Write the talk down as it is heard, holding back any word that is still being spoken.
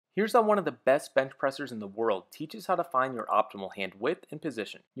Here's how one of the best bench pressers in the world teaches how to find your optimal hand width and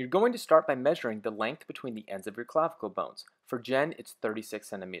position. You're going to start by measuring the length between the ends of your clavicle bones. For Jen, it's 36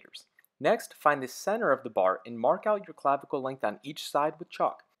 centimeters. Next, find the center of the bar and mark out your clavicle length on each side with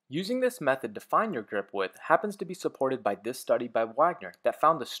chalk. Using this method to find your grip width happens to be supported by this study by Wagner that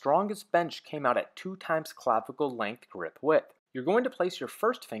found the strongest bench came out at 2 times clavicle length grip width. You're going to place your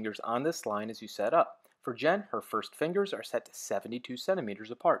first fingers on this line as you set up. For Jen, her first fingers are set to 72 centimeters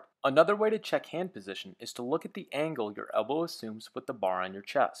apart. Another way to check hand position is to look at the angle your elbow assumes with the bar on your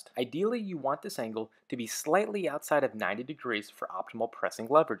chest. Ideally, you want this angle to be slightly outside of 90 degrees for optimal pressing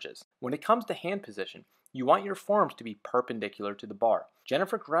leverages. When it comes to hand position, you want your forearms to be perpendicular to the bar.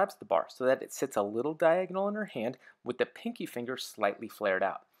 Jennifer grabs the bar so that it sits a little diagonal in her hand with the pinky finger slightly flared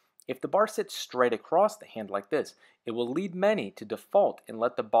out. If the bar sits straight across the hand like this, it will lead many to default and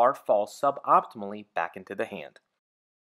let the bar fall suboptimally back into the hand.